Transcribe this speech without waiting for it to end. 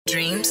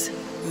Dreams,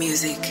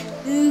 music.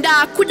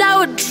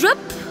 Ndakudawo drip,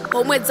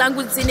 homwe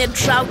dzangu dzine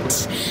drought.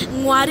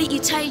 Mwari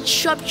itai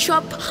chop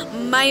chop,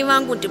 mai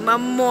vangu ndima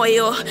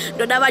moyo.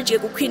 Ndoda vaje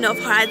ku Queen of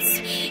Hearts.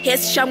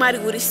 Hes shamwari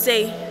uri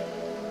say,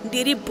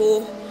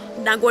 NDIRIBHO,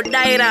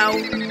 ndangodairawo.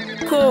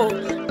 Ko,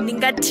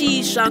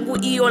 ningati zvangu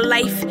iyo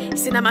life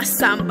sina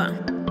masamba.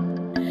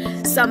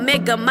 Some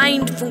mega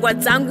mind fungwa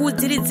dzangu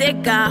dziri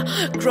dzega.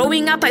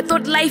 Growing up I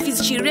thought life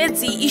is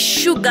chirezi, is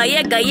sugar,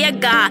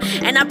 yega.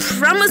 And I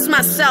promised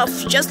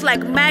myself, just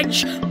like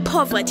match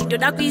poverty,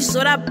 ndoda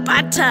kuizora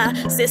butter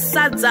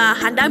sesadza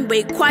handambe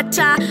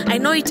ikwata. I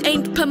know it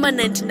ain't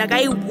permanent,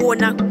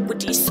 ndakaiona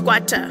kuti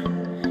isquatter.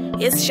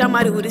 Yes,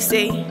 shamari uri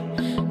say,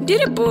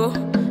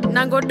 NDIRIBHO,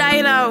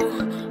 nangodairawo.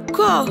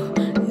 Ko,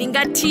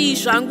 ningati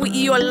zvangu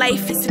iyo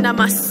life isina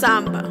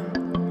masamba.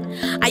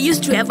 I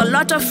used to have a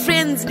lot of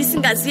friends,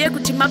 ndisingaziye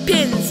kuti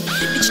mapens.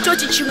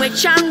 Ndichitoti chimwe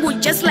changu,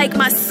 just like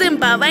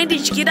Masimba,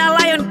 vaindidyira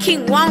Lion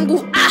King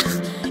wangu.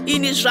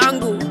 Ini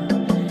zvangu.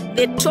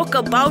 They talk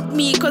about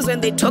me, cause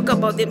when they talk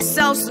about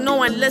themselves, no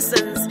one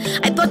listens.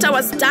 I thought I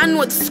was done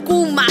with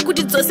school,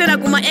 makutidzosera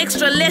kuma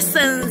extra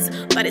lessons.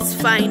 But it's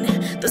fine.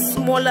 The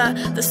smaller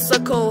the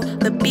circle,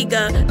 the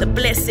bigger the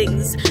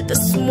blessings. The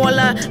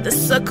smaller the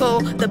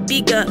circle, the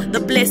bigger the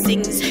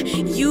blessings.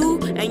 You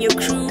and your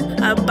crew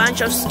are a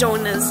bunch of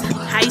stoners.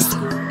 High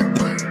school.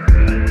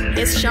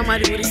 Yes,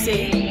 Shamari would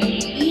say,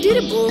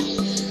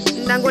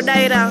 NDIRIBHO,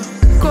 nangodaira,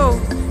 ko,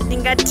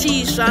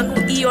 ningati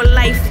zvangu iyo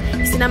life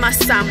sina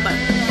masamba.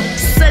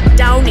 Sit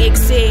down,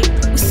 exe,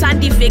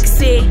 usandi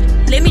vexe,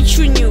 let me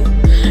tune you.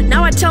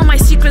 Now I tell my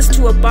secrets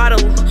to a bottle,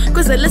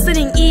 cause a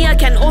listening ear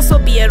can also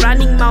be a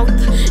running mouth.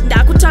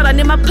 Ndakutara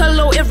nema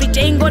pillow every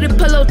day, ngori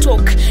pillow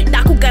talk.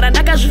 Ndakugara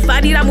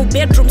ndakazvivarira mu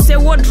bedroom, say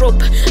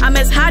wardrobe. I'm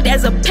as hard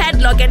as a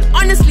padlock, and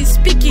honestly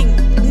speaking,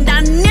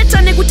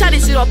 ndaneta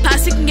nekutarisirwa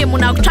pasi kunge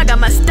munhu akutsvaga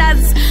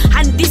mastars.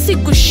 Handisi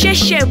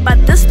kusheshe,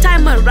 but this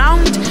time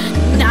around,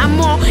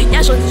 namo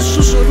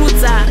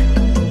yazvonzisvuzvurudza.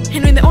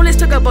 And when they always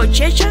talk about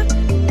Checha,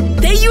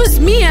 they use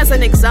me as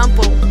an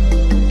example.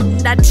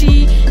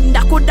 Ndati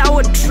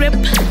ndakodawo drip,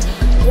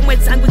 homwe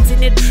dzangu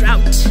dzine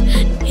drought.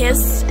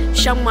 Yes,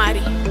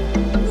 shamwari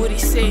uri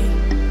say,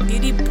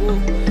 NDIRIBHO,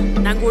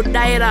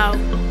 nangodairawo.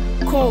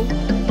 Ko,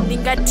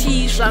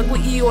 ningati zvangu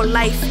iyo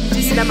life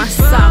isina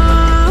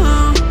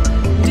masamba.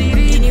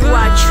 Ndini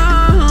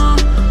wacho,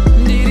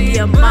 Thee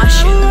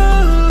Ammartian.